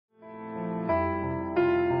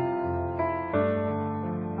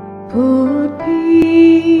Put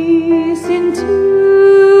peace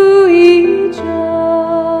into each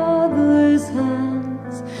other's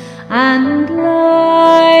hands, and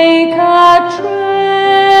like a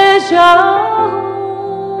treasure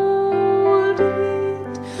hold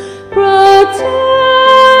it, protect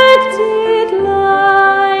it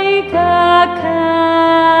like a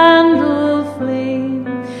candle flame,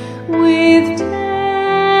 with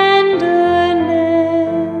tenderness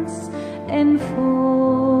enfold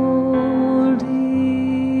it.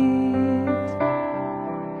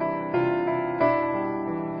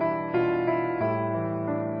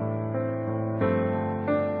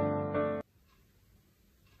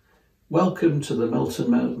 Welcome to the Melton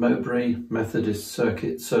Mowbray Methodist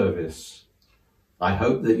Circuit service. I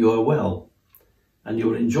hope that you are well and you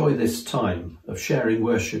will enjoy this time of sharing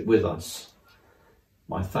worship with us.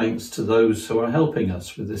 My thanks to those who are helping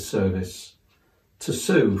us with this service, to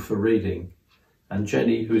Sue for reading, and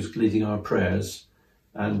Jenny, who is leading our prayers,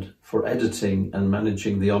 and for editing and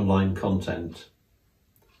managing the online content.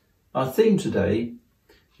 Our theme today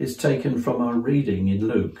is taken from our reading in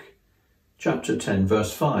Luke, chapter 10,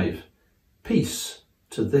 verse 5. Peace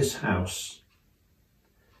to this house.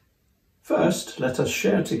 First, let us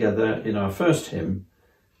share together in our first hymn,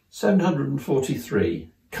 743,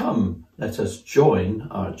 Come, let us join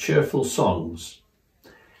our cheerful songs.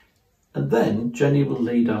 And then Jenny will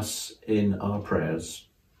lead us in our prayers.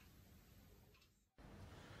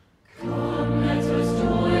 Come, let us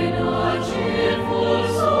join our cheerful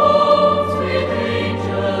songs with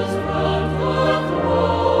angels round the throne.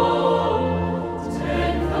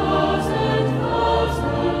 10,000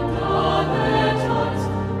 gather tongues,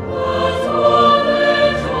 but all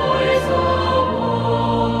their joys are one.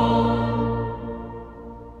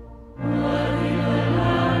 Worthy the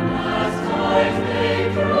Lamb has died, they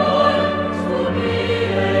cry, to be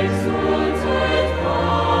exalted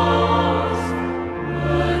past.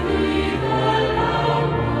 Worthy the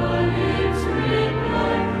Lamb, our lips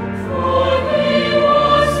reply, for he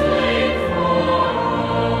was slain for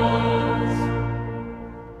us.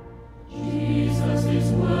 Jesus is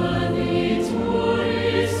worthy to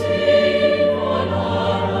receive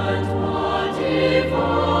honor and power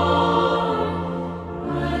divine,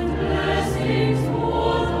 and blessings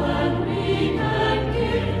more than we can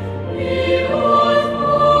give, be all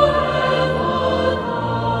forever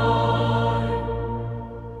thine.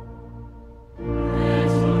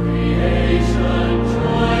 Let all creation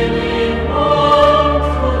join in one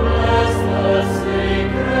to bless the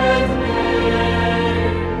sacred name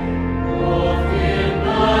of him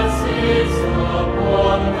that sits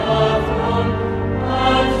upon the throne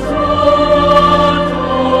and throned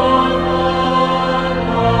on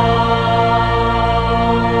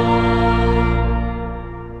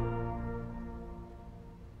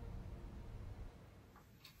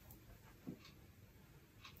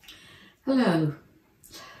Hello.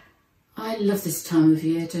 I love this time of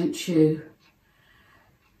year, don't you?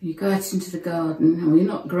 You go out into the garden, and we're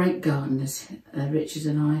not great gardeners, Richard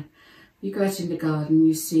and I. You go out in the garden,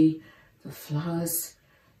 you see the flowers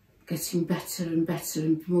getting better and better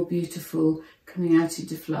and more beautiful, coming out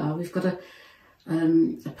into flower. We've got a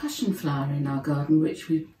passion flower in our garden, which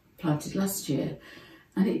we planted last year,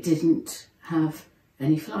 and it didn't have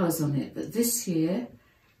any flowers on it. But this year,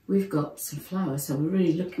 we've got some flowers, so we're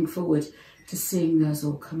really looking forward to seeing those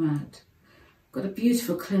all come out. We've got a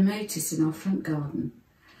beautiful clematis in our front garden,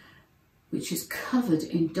 which is covered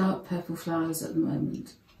in dark purple flowers at the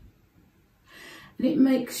moment. And it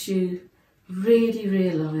makes you really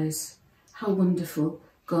realise how wonderful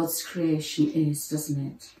God's creation is, doesn't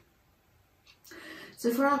it?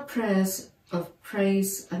 So for our prayers of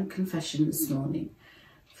praise and confession this morning,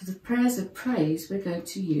 for the prayers of praise, we're going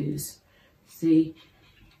to use the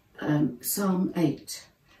Psalm 8,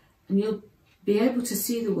 and you'll be able to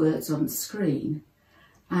see the words on the screen,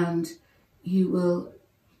 and you will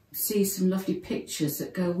see some lovely pictures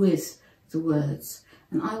that go with the words,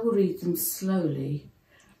 and I will read them slowly,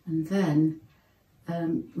 and then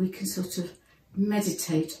we can sort of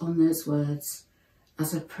meditate on those words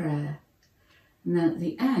as a prayer. And then at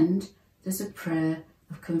the end there's a prayer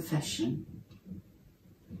of confession.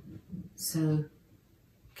 So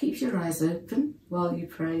keep your eyes open while you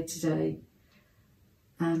pray today,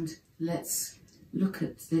 and let's look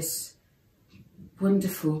at this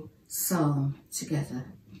wonderful psalm together.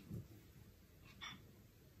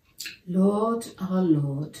 Lord, our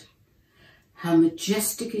Lord, how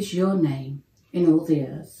majestic is your name in all the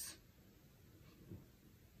earth.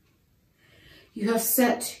 You have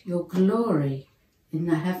set your glory in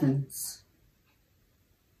the heavens.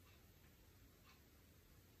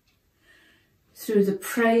 Through the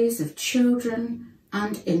praise of children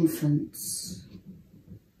and infants.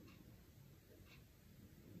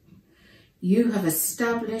 You have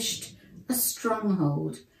established a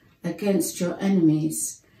stronghold against your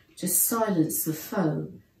enemies to silence the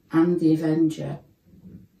foe and the avenger.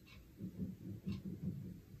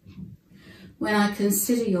 When I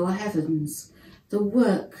consider your heavens, the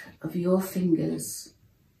work of your fingers,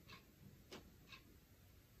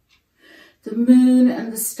 the moon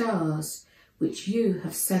and the stars which you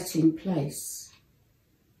have set in place.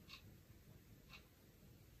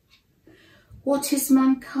 What is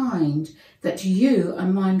mankind that you are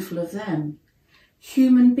mindful of them,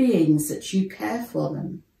 human beings that you care for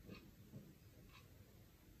them?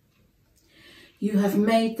 You have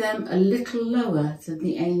made them a little lower than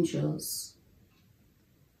the angels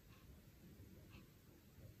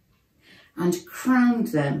and crowned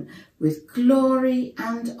them with glory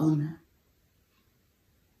and honour.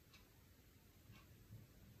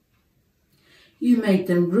 You made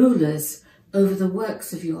them rulers over the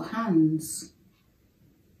works of your hands.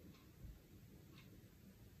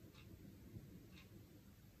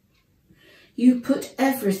 You put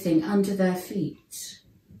everything under their feet.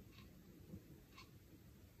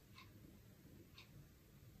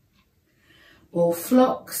 All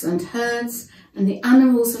flocks and herds and the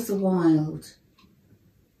animals of the wild,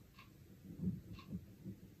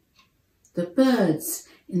 the birds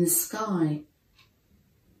in the sky,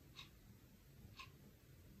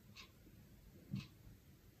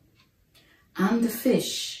 and the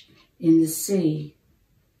fish in the sea.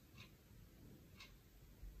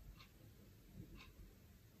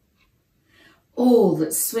 All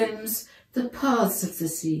that swims the paths of the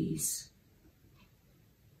seas.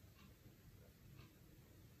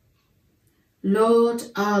 Lord,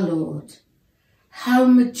 our Lord, how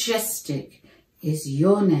majestic is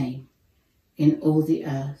your name in all the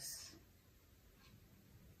earth.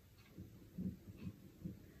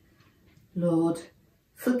 Lord,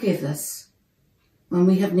 forgive us when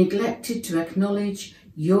we have neglected to acknowledge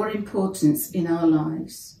your importance in our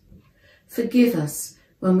lives. Forgive us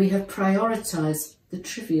when we have prioritised the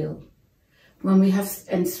trivial, when we have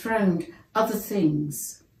enthroned other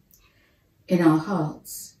things in our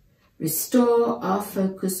hearts. Restore our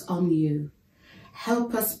focus on you.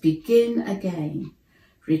 Help us begin again.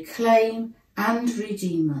 Reclaim and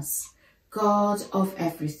redeem us, God of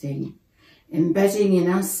everything, embedding in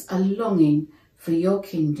us a longing for your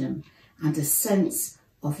kingdom and a sense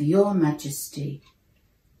of your majesty.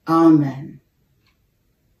 Amen.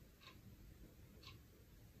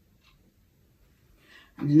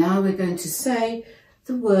 And now we're going to say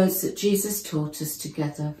the words that Jesus taught us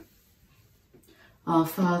together. Our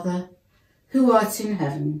Father, who art in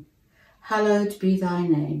heaven, hallowed be thy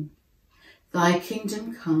name. Thy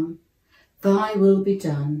kingdom come, thy will be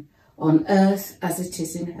done, on earth as it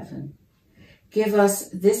is in heaven. Give us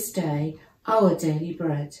this day our daily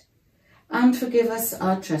bread, and forgive us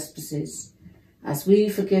our trespasses, as we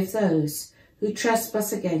forgive those who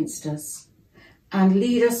trespass against us. And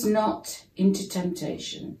lead us not into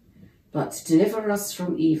temptation, but deliver us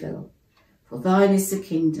from evil. For thine is the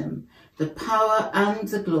kingdom, the power and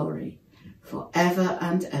the glory, for ever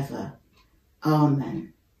and ever.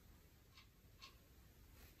 Amen.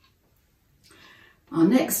 Our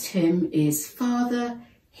next hymn is Father,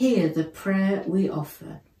 Hear the Prayer We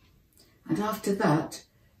Offer. And after that,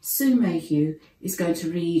 Sue Mayhew is going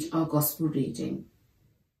to read our Gospel reading.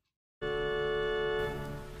 We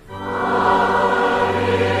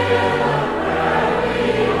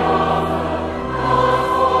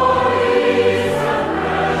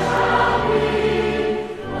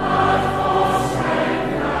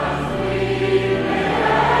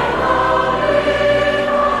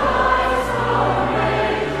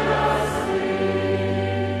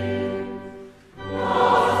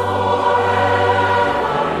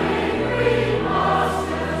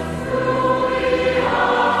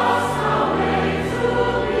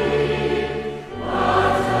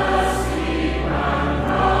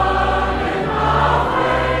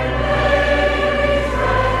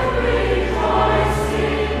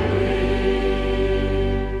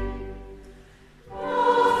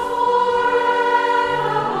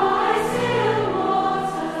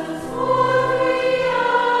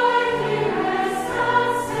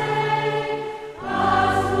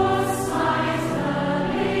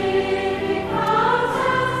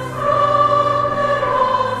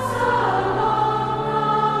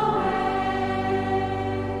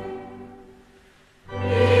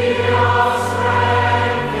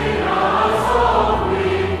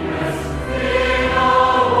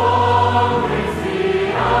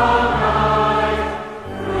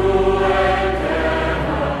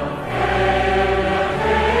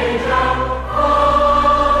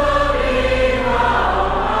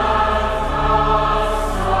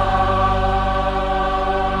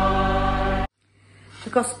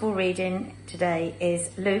today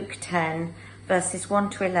is Luke 10, verses 1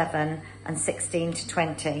 to 11 and 16 to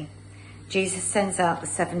 20. Jesus sends out the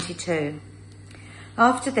 72.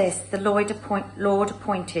 After this, the Lord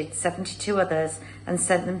appointed 72 others and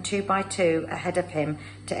sent them 2 by 2 ahead of him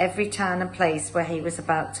to every town and place where he was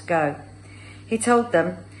about to go. He told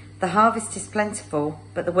them, "The harvest is plentiful,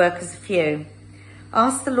 but the workers are few.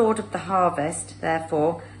 Ask the Lord of the harvest,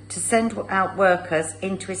 therefore, to send out workers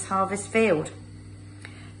into his harvest field.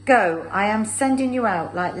 Go, I am sending you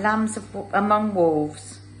out like lambs among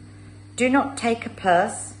wolves. Do not take a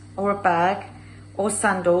purse or a bag or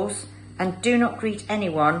sandals, and do not greet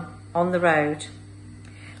anyone on the road.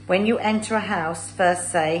 When you enter a house,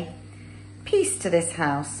 first say, 'Peace to this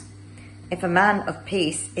house.' If a man of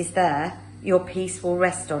peace is there, your peace will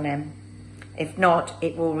rest on him. If not,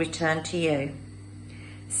 it will return to you.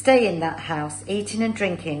 Stay in that house, eating and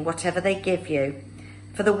drinking whatever they give you,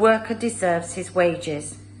 for the worker deserves his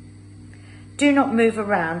wages. Do not move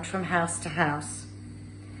around from house to house.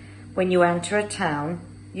 When you enter a town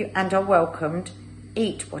and are welcomed,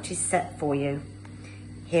 eat what is set for you.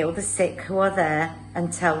 Heal the sick who are there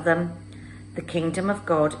and tell them, 'The kingdom of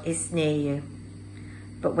God is near you.'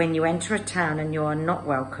 But when you enter a town and you are not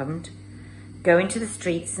welcomed, go into the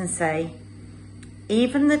streets and say,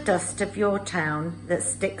 'Even the dust of your town that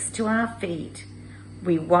sticks to our feet,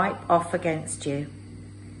 we wipe off against you.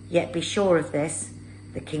 Yet be sure of this,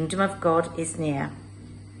 the kingdom of God is near.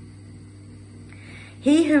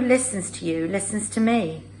 He who listens to you listens to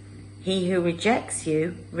me. He who rejects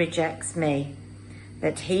you rejects me.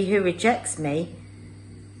 But he who rejects me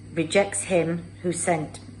rejects him who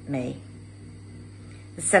sent me."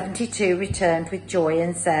 The 72 returned with joy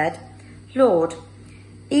and said, "Lord,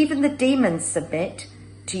 even the demons submit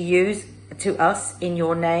to us in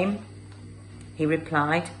your name." He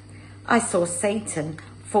replied, "I saw Satan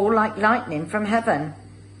fall like lightning from heaven.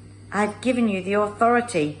 I have given you the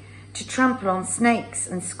authority to trample on snakes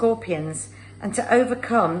and scorpions and to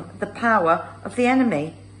overcome the power of the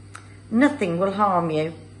enemy. Nothing will harm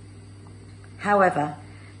you. However,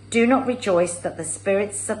 do not rejoice that the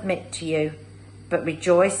spirits submit to you, but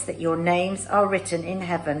rejoice that your names are written in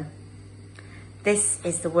heaven." This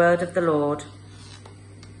is the word of the Lord.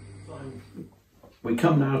 We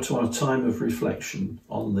come now to our time of reflection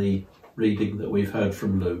on the reading that we've heard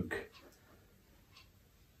from Luke.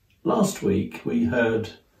 Last week we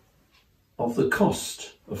heard of the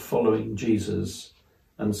cost of following Jesus,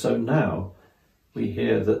 and so now we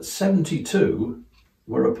hear that 72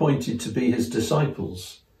 were appointed to be his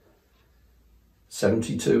disciples.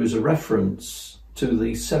 72 is a reference to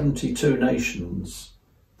the 72 nations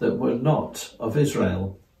that were not of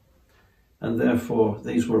Israel, and therefore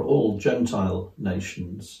these were all Gentile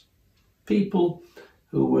nations, people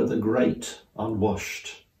who were the great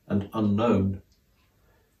unwashed and unknown.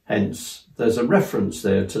 Hence, there's a reference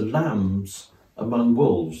there to lambs among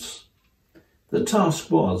wolves. The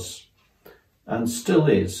task was, and still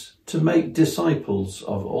is, to make disciples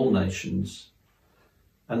of all nations,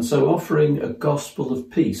 and so offering a gospel of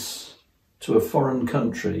peace to a foreign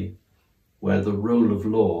country where the rule of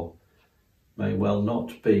law may well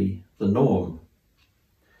not be the norm.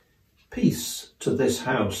 Peace to this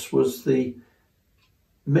house was the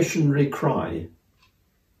missionary cry.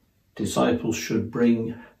 Disciples should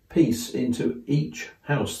bring peace into each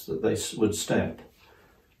house that they would step.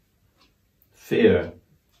 Fear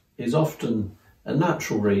is often a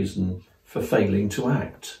natural reason for failing to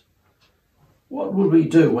act. What would we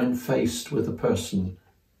do when faced with a person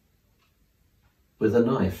with a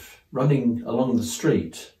knife running along the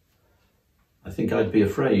street? I think I'd be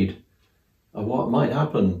afraid of what might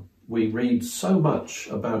happen. We read so much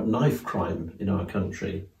about knife crime in our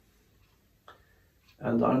country,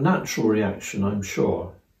 and our natural reaction, I'm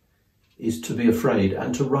sure, is to be afraid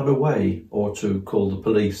and to run away or to call the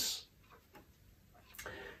police.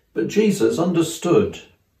 But Jesus understood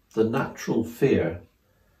the natural fear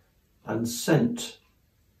and sent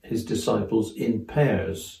his disciples in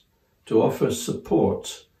pairs to offer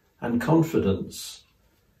support and confidence.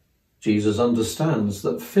 Jesus understands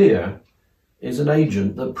that fear is an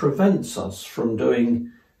agent that prevents us from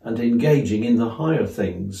doing and engaging in the higher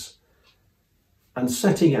things and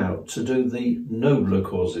setting out to do the nobler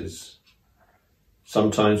causes.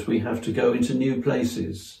 Sometimes we have to go into new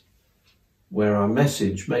places where our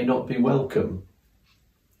message may not be welcome.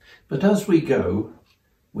 But as we go,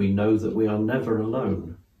 we know that we are never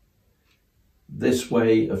alone. This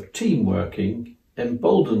way of team working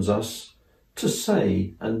emboldens us to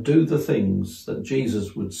say and do the things that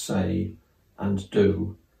Jesus would say and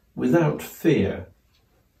do without fear.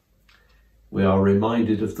 We are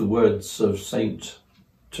reminded of the words of Saint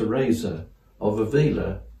Teresa of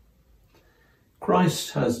Avila.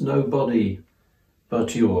 Christ has no body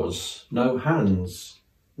but yours, no hands,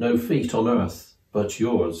 no feet on earth but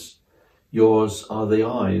yours. Yours are the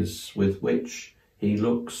eyes with which he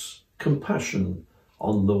looks compassion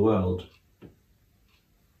on the world.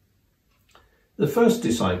 The first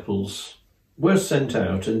disciples were sent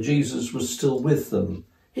out and Jesus was still with them.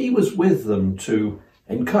 He was with them to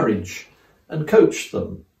encourage and coach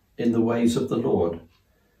them in the ways of the Lord.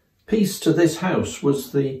 Peace to this house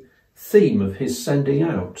was the theme of his sending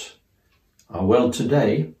out. Our world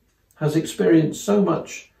today has experienced so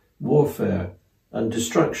much warfare and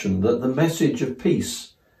destruction that the message of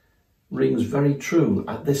peace rings very true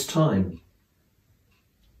at this time.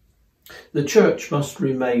 The church must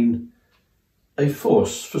remain a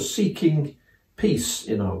force for seeking peace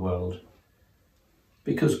in our world,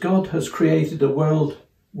 because God has created a world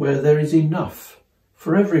where there is enough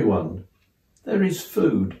for everyone. There is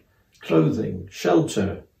food, clothing,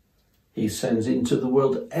 shelter. He sends into the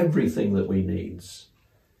world everything that we need.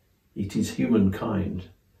 It is humankind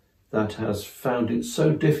that has found it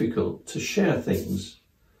so difficult to share things.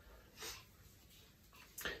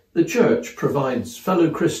 The church provides fellow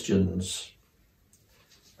Christians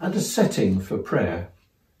and a setting for prayer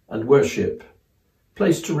and worship, a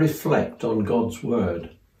place to reflect on God's word.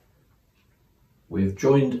 We've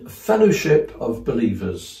joined a fellowship of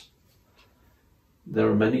believers. There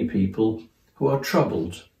are many people who are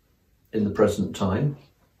troubled in the present time,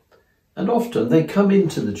 and often they come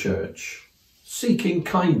into the church seeking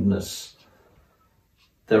kindness.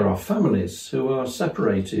 There are families who are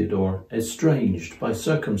separated or estranged by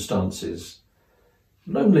circumstances,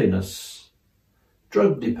 loneliness,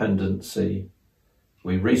 drug dependency.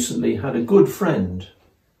 We recently had a good friend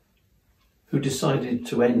who decided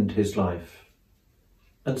to end his life,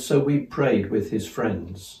 and so we prayed with his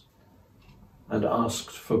friends and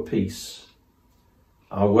asked for peace.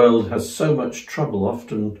 Our world has so much trouble,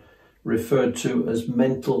 often referred to as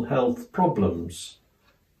mental health problems,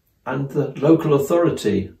 and the local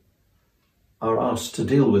authority are asked to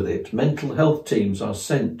deal with it. Mental health teams are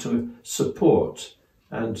sent to support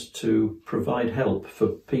and to provide help for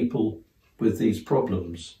people with these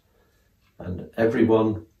problems. And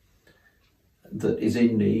everyone that is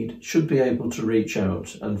in need should be able to reach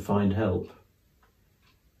out and find help.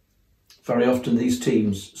 Very often these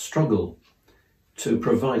teams struggle to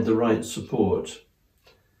provide the right support,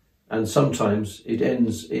 and sometimes it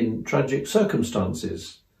ends in tragic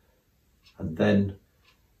circumstances. And then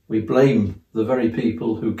we blame the very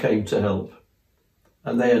people who came to help,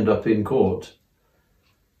 and they end up in court,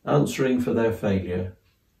 answering for their failure.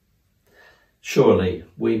 Surely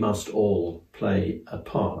we must all play a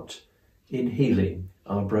part in healing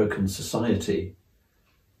our broken society.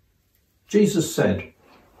 Jesus said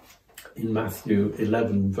in Matthew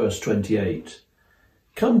 11 verse 28,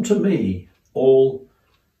 "Come to me, all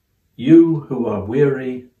you who are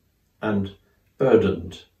weary and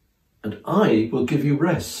burdened, and I will give you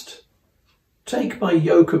rest. Take my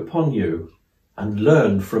yoke upon you and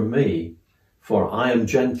learn from me, for I am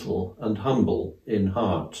gentle and humble in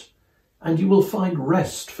heart, and you will find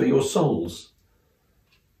rest for your souls.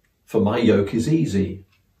 For my yoke is easy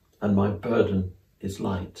and my burden is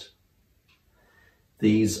light."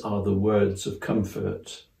 These are the words of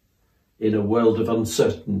comfort in a world of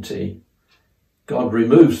uncertainty. God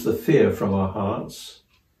removes the fear from our hearts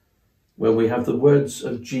when we have the words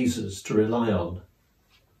of Jesus to rely on.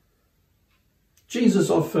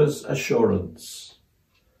 Jesus offers assurance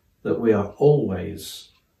that we are always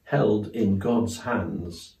held in God's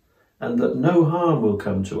hands and that no harm will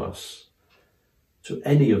come to us, to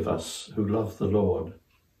any of us who love the Lord.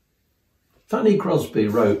 Fanny Crosby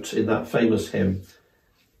wrote in that famous hymn,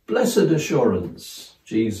 "Blessed assurance,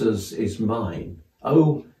 Jesus is mine.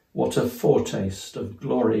 Oh, what a foretaste of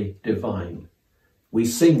glory divine." We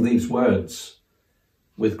sing these words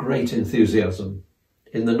with great enthusiasm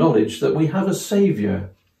in the knowledge that we have a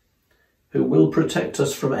Saviour who will protect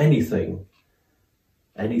us from anything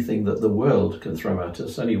that the world can throw at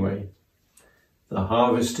us anyway. The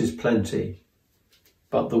harvest is plenty,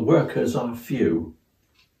 but the workers are few.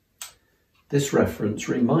 This reference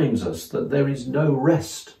reminds us that there is no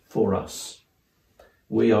rest for us.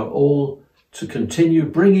 We are all to continue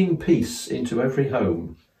bringing peace into every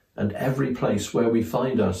home and every place where we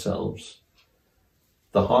find ourselves.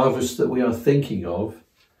 The harvest that we are thinking of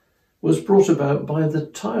was brought about by the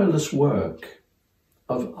tireless work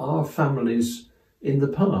of our families in the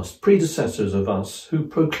past, predecessors of us who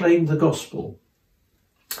proclaimed the gospel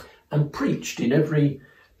and preached in every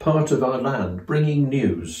part of our land, bringing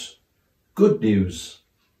news, good news,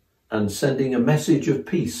 and sending a message of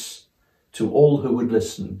peace to all who would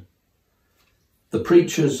listen. The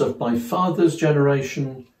preachers of my father's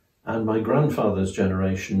generation and my grandfather's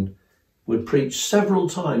generation would preach several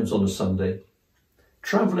times on a Sunday,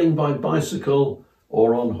 travelling by bicycle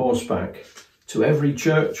or on horseback to every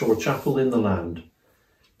church or chapel in the land.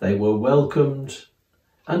 They were welcomed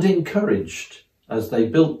and encouraged as they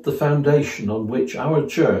built the foundation on which our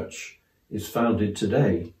church is founded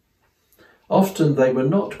today. Often they were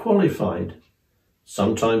not qualified,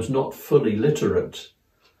 sometimes not fully literate.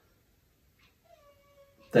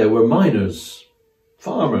 There were miners,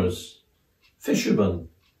 farmers, fishermen,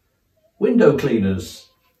 window cleaners,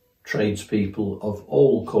 tradespeople of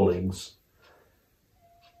all callings.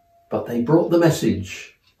 But they brought the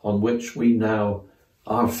message on which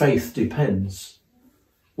our faith depends.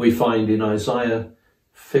 We find in Isaiah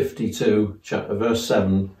 52, verse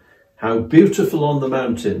 7, how beautiful on the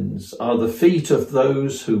mountains are the feet of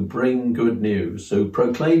those who bring good news, who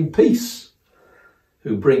proclaim peace,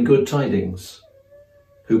 who bring good tidings,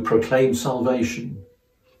 who proclaim salvation,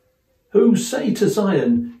 who say to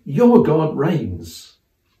Zion, your God reigns.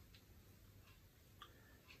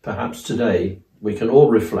 Perhaps today we can all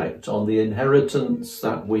reflect on the inheritance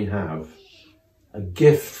that we have, a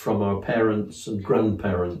gift from our parents and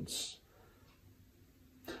grandparents.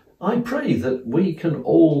 I pray that we can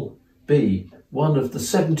all be one of the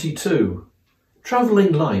 72,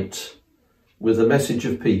 travelling light with a message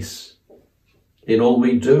of peace. In all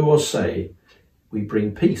we do or say, we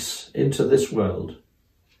bring peace into this world,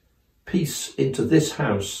 peace into this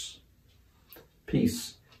house,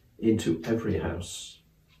 peace into every house.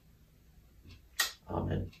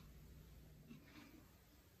 Amen.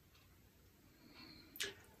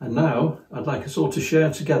 And now I'd like us all to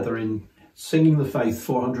share together in Singing the Faith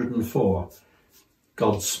 404.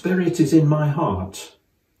 God's Spirit is in my heart.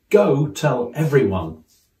 Go tell everyone.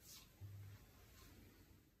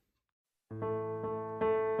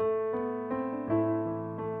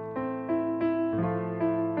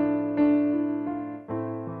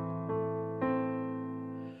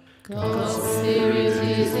 God's Spirit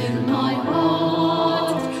is in my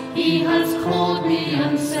heart. He has called me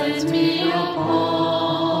and set me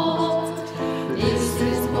apart. This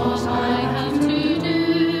is what I have to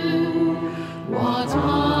do, what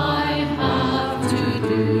I have to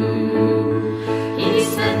do. He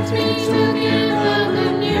sent me to give the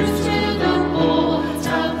good news to the poor,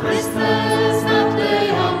 tell prisoners that they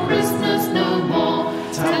are prisoners no more,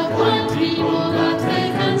 tell blind people that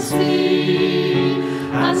they can see,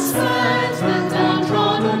 and set the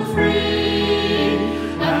downtrodden free,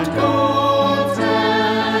 and go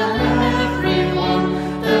tell everyone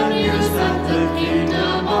the news that the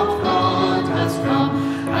kingdom of God has come,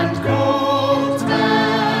 and go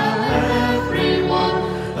tell everyone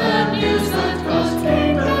the news that God's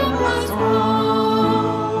kingdom has come.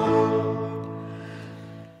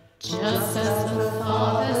 Just as the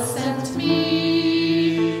Father sent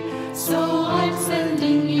me, so I'm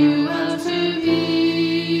sending you out to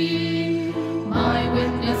be my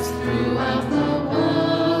witness throughout the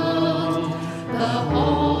world, the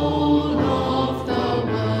whole of the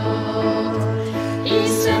world. He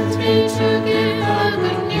sent me to give the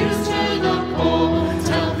good news to the poor,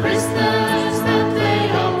 tell prisoners that they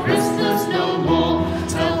are prisoners no more,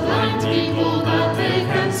 tell blind people that they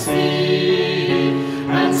can see,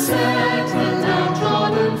 and set the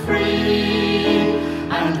downtrodden free,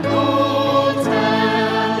 and go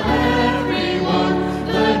tell everyone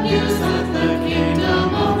the news that the kingdom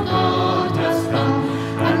of God has come,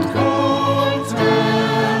 and go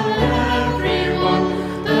tell everyone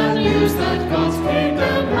the news that God's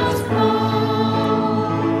kingdom has come.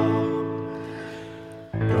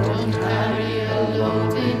 Don't carry a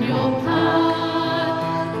load in your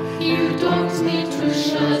pack, you don't need 2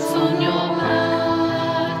 shirts on your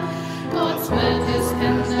back. God's workers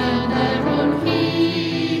can earn their own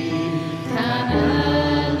keep, can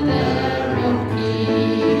earn their own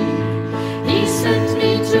keep. He sent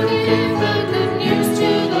me to give the good news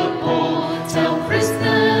to the poor, tell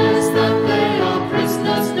prisoners that they are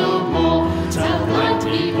prisoners no more, tell blind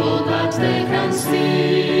people that they can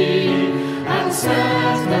see, and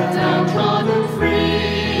set the downtrodden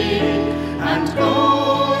free, and go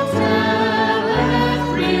tell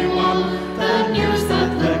everyone the news that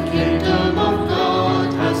the kingdom of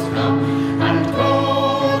God has come, and go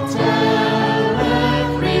tell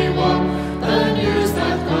everyone the news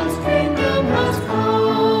that God's kingdom has come.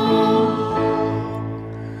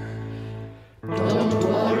 Don't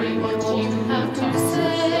worry what you have to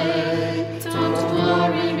say, don't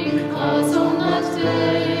worry because on that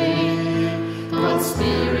day God's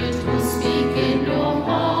Spirit will speak in your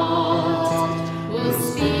heart, will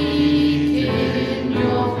speak in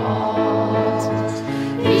your heart.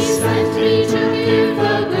 He sent me to give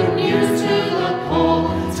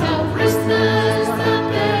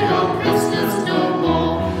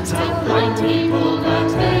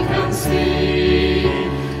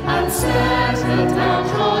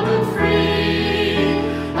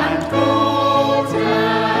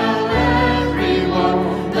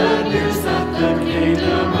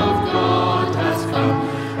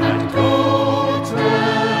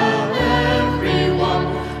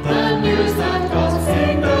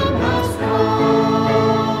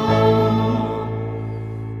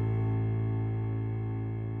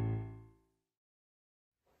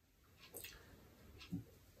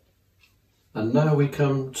And now we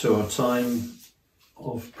come to our time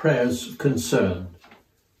of prayers of concern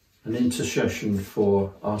and intercession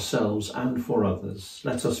for ourselves and for others.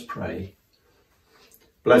 Let us pray.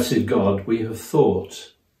 Blessed God, we have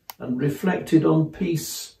thought and reflected on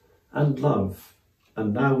peace and love,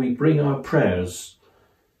 and now we bring our prayers,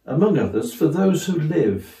 among others, for those who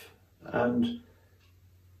live and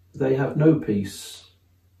they have no peace,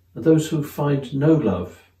 and those who find no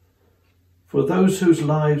love, for those whose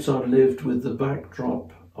lives are lived with the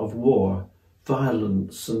backdrop of war,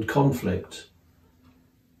 violence and conflict,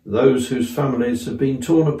 those whose families have been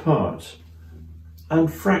torn apart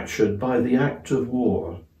and fractured by the act of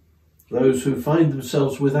war, those who find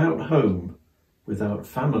themselves without home, without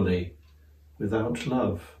family, without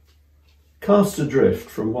love, cast adrift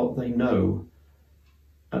from what they know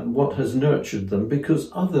and what has nurtured them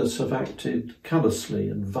because others have acted callously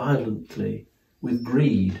and violently with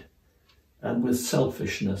greed and with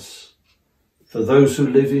selfishness. For those who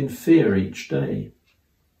live in fear each day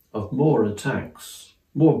of more attacks,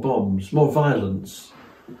 more bombs, more violence.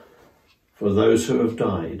 For those who have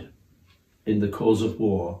died in the cause of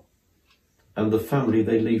war and the family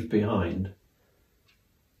they leave behind.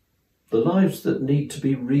 The lives that need to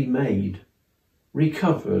be remade,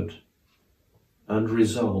 recovered and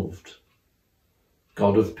resolved.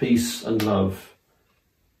 God of peace and love,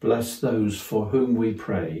 bless those for whom we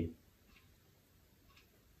pray.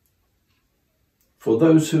 For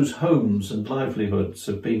those whose homes and livelihoods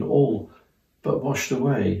have been all but washed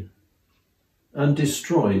away and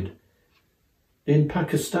destroyed in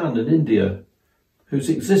Pakistan and India, whose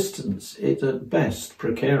existence is at best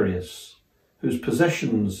precarious, whose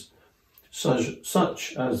possessions,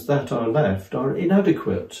 such as that are left, are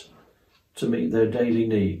inadequate to meet their daily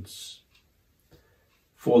needs.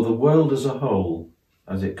 For the world as a whole,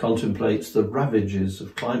 as it contemplates the ravages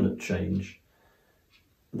of climate change,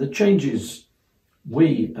 the changes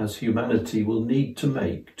we as humanity will need to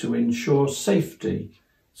make to ensure safety,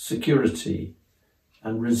 security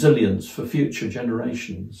and resilience for future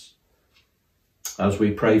generations. As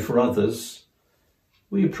we pray for others,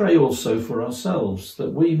 we pray also for ourselves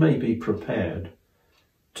that we may be prepared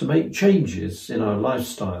to make changes in our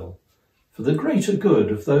lifestyle for the greater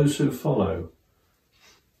good of those who follow.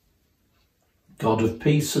 God of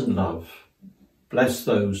peace and love, bless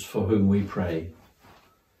those for whom we pray.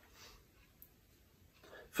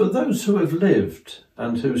 For those who have lived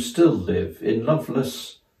and who still live in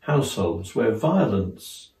loveless households where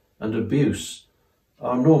violence and abuse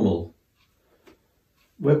are normal,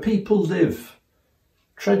 where people live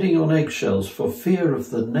treading on eggshells for fear of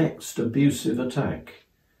the next abusive attack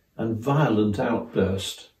and violent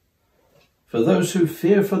outburst, for those who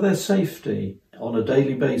fear for their safety on a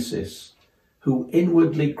daily basis, who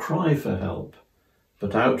inwardly cry for help,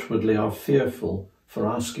 but outwardly are fearful for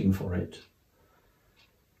asking for it,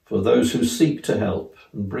 for those who seek to help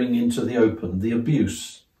and bring into the open the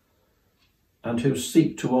abuse, and who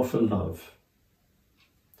seek to offer love.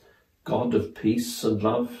 God of peace and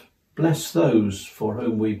love, bless those for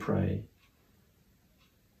whom we pray.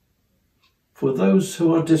 For those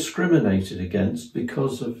who are discriminated against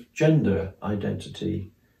because of gender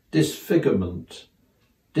identity, disfigurement,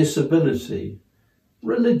 disability,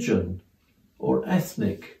 religion, or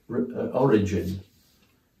ethnic origin,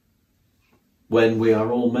 when we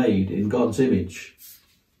are all made in God's image.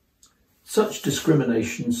 Such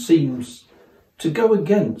discrimination seems to go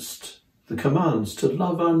against the commands to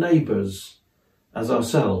love our neighbours as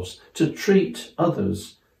ourselves, to treat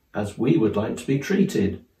others as we would like to be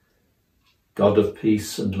treated. God of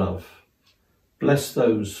peace and love, bless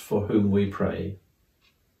those for whom we pray.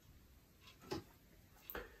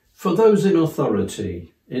 For those in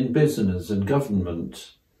authority, in business and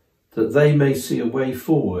government, that they may see a way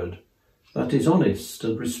forward that is honest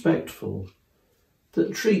and respectful,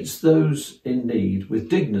 that treats those in need with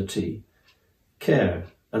dignity, care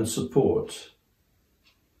and support,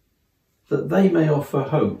 that they may offer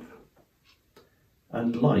hope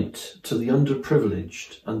and light to the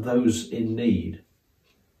underprivileged and those in need.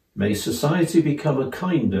 May society become a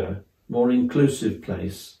kinder, more inclusive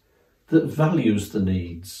place that values the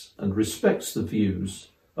needs and respects the views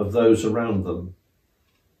of those around them.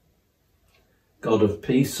 God of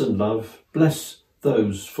peace and love, bless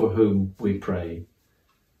those for whom we pray.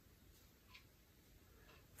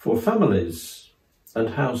 For families and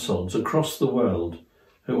households across the world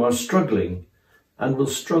who are struggling and will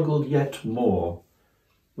struggle yet more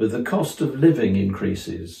with the cost of living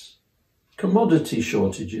increases, commodity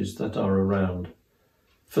shortages that are around,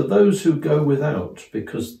 for those who go without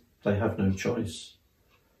because they have no choice,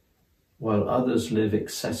 while others live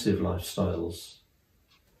excessive lifestyles,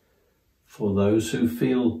 for those who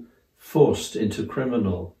feel forced into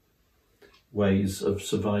criminal ways of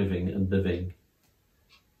surviving and living,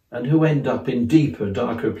 and who end up in deeper,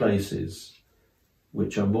 darker places,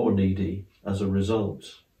 which are more needy as a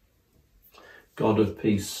result. God of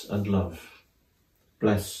peace and love,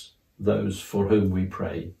 bless those for whom we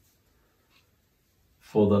pray,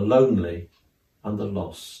 for the lonely and the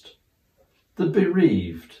lost, the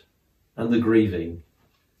bereaved and the grieving,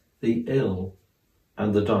 the ill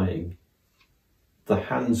and the dying, the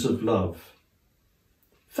hands of love,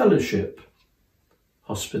 fellowship,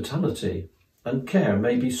 hospitality and care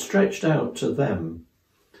may be stretched out to them,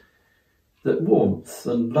 that warmth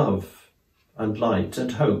and love and light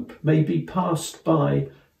and hope may be passed by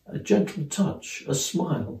a gentle touch, a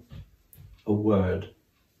smile, a word.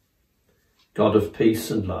 God of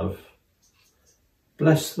peace and love,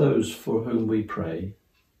 bless those for whom we pray.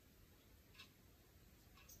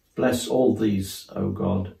 Bless all these, O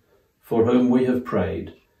God, for whom we have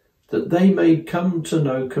prayed, that they may come to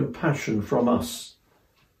know compassion from us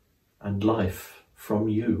and life from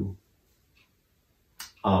you.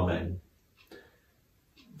 Amen.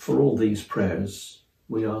 For all these prayers,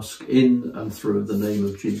 we ask in and through the name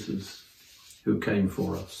of Jesus, who came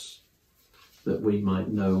for us, that we might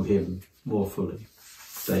know him more fully,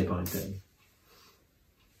 day by day.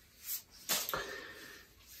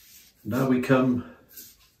 Now we come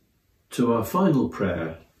to our final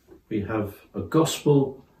prayer. We have a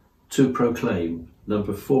gospel to proclaim,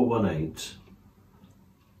 number 418.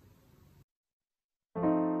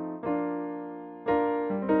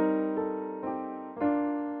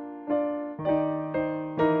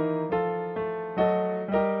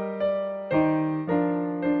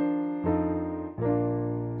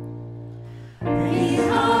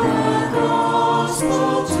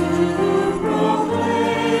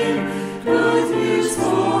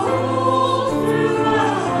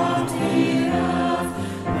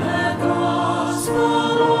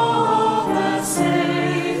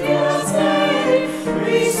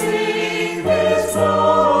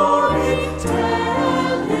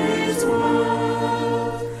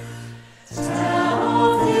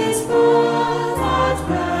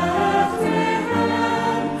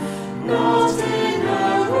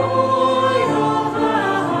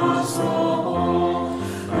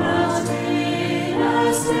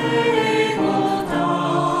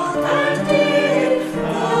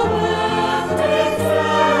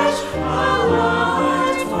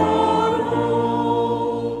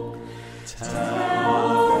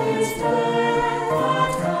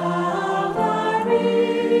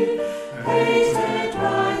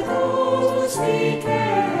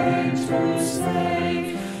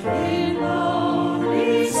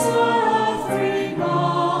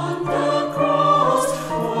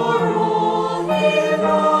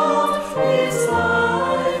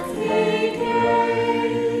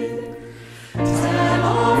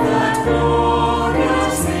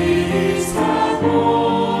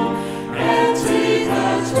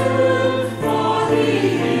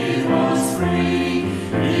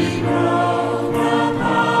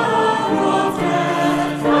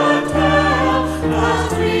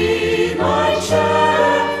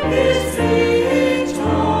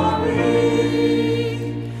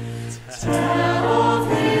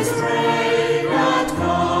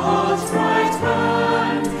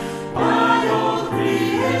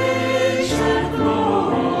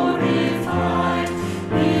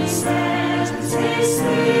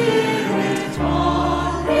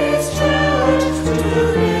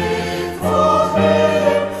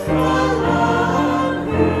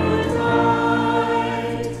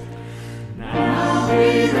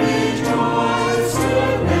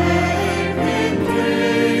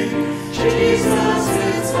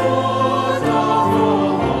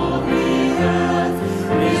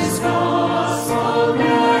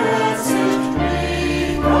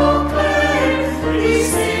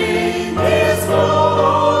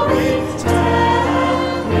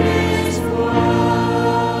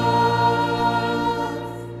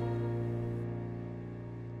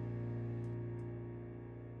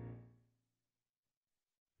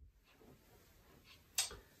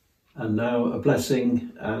 And now a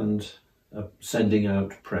blessing and a sending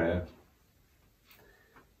out prayer.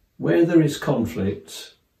 Where there is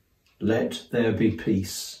conflict, let there be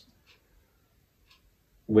peace.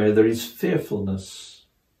 Where there is fearfulness,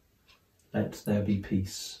 let there be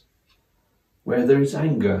peace. Where there is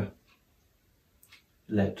anger,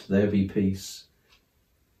 let there be peace.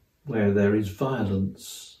 Where there is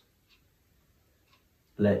violence,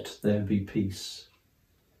 let there be peace.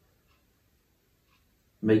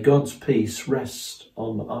 May God's peace rest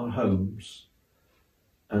on our homes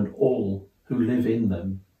and all who live in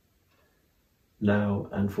them. now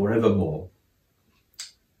and forevermore.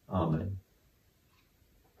 Amen.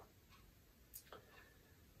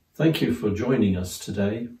 Thank you for joining us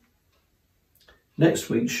today. Next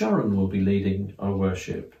week, Sharon will be leading our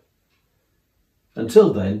worship.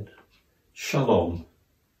 Until then, Shalom.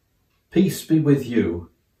 Peace be with you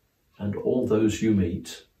and all those you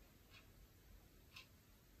meet.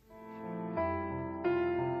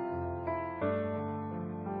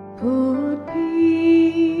 Put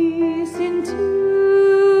peace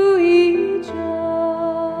into each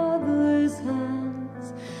other's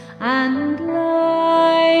hands, and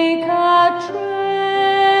like a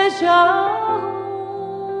treasure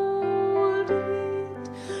hold it,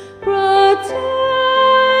 protect